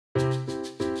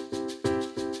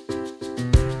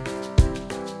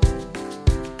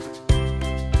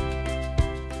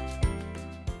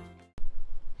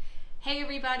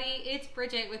everybody, it's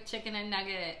Bridget with Chicken and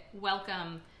Nugget.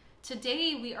 Welcome.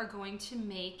 Today we are going to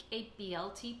make a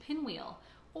BLT pinwheel,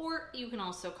 or you can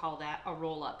also call that a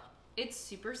roll-up. It's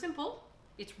super simple,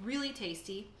 it's really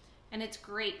tasty, and it's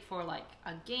great for like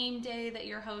a game day that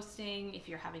you're hosting, if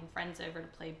you're having friends over to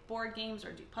play board games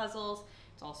or do puzzles.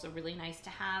 It's also really nice to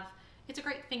have. It's a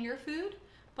great finger food,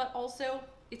 but also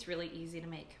it's really easy to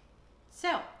make.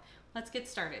 So let's get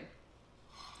started.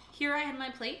 Here I have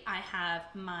my plate. I have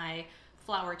my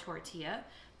flour tortilla.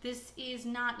 This is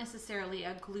not necessarily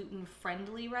a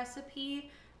gluten-friendly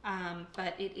recipe,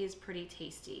 but it is pretty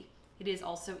tasty. It is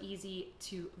also easy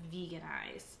to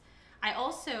veganize. I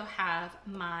also have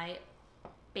my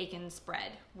bacon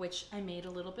spread, which I made a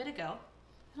little bit ago,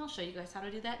 and I'll show you guys how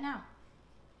to do that now.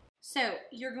 So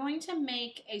you're going to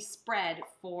make a spread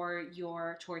for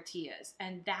your tortillas,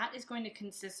 and that is going to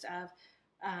consist of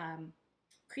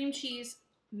cream cheese,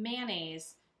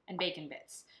 mayonnaise, and bacon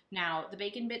bits. Now, the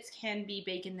bacon bits can be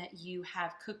bacon that you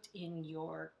have cooked in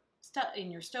your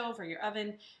stove or your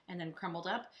oven and then crumbled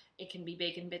up. It can be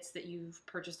bacon bits that you've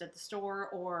purchased at the store,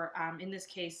 or in this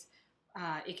case,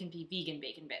 it can be vegan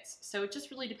bacon bits. So it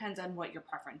just really depends on what your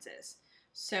preference is.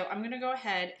 So I'm gonna go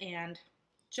ahead and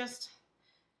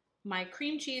my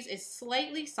cream cheese is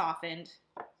slightly softened.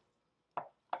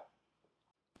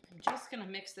 I'm just gonna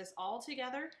mix this all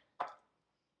together.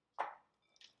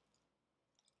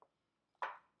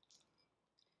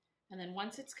 And then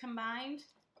once it's combined,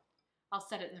 I'll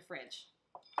set it in the fridge.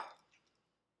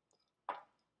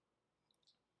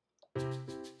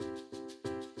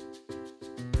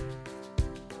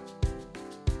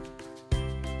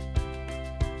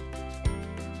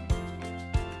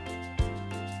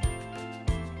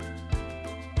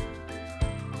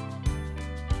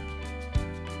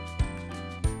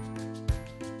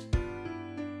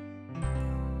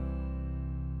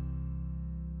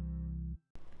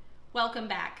 Welcome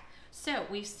back. So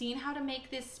we've seen how to make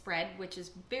this spread, which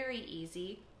is very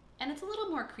easy, and it's a little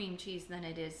more cream cheese than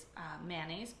it is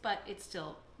mayonnaise, but it's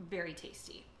still very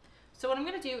tasty. So what I'm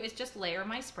gonna do is just layer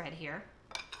my spread here.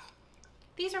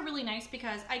 These are really nice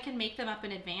because I can make them up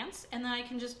in advance, and then I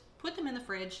can just put them in the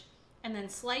fridge and then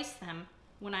slice them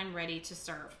when I'm ready to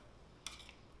serve.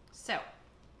 So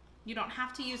you don't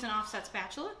have to use an offset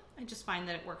spatula. I just find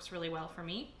that it works really well for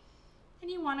me.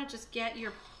 And you wanna just get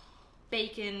your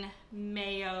bacon,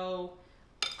 mayo,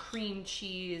 cream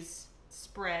cheese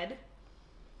spread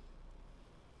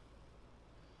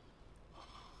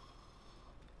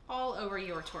all over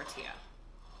your tortilla.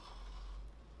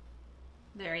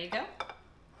 There you go.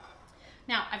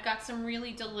 Now I've got some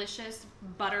really delicious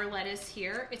butter lettuce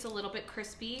here. It's a little bit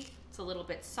crispy, it's a little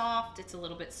bit soft, it's a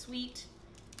little bit sweet.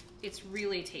 It's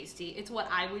really tasty. It's what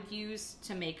I would use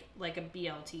to make like a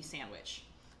BLT sandwich.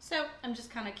 So I'm just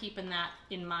kind of keeping that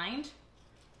in mind.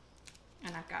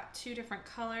 And I've got two different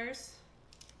colors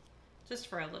just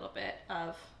for a little bit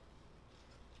of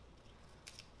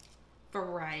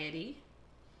variety.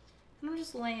 And I'm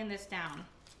just laying this down.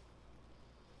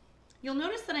 You'll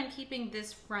notice that I'm keeping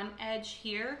this front edge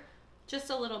here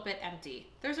just a little bit empty.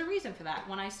 There's a reason for that.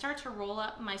 When I start to roll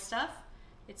up my stuff,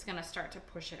 it's gonna start to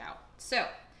push it out. So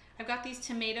I've got these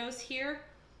tomatoes here.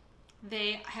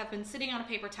 They have been sitting on a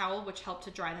paper towel, which helped to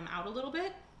dry them out a little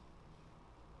bit.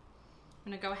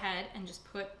 I'm gonna go ahead and just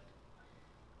put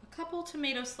a couple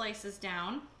tomato slices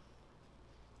down,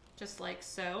 just like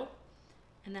so.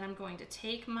 And then I'm going to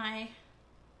take my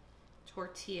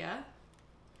tortilla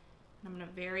and I'm gonna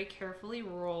very carefully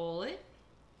roll it.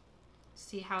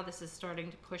 See how this is starting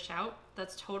to push out?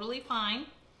 That's totally fine,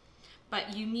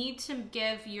 but you need to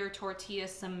give your tortilla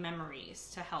some memories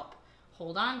to help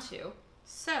hold on to.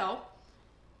 So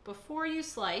before you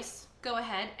slice, go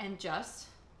ahead and just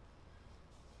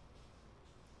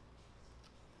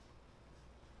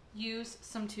use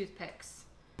some toothpicks.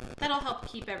 That'll help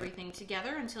keep everything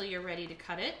together until you're ready to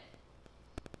cut it.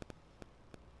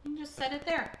 And just set it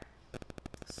there.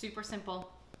 Super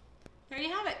simple. There you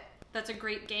have it. That's a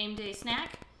great game day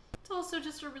snack. It's also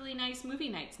just a really nice movie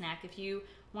night snack if you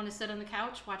want to sit on the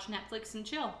couch, watch Netflix, and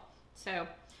chill. So,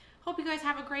 hope you guys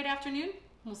have a great afternoon.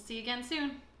 We'll see you again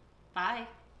soon. Bye.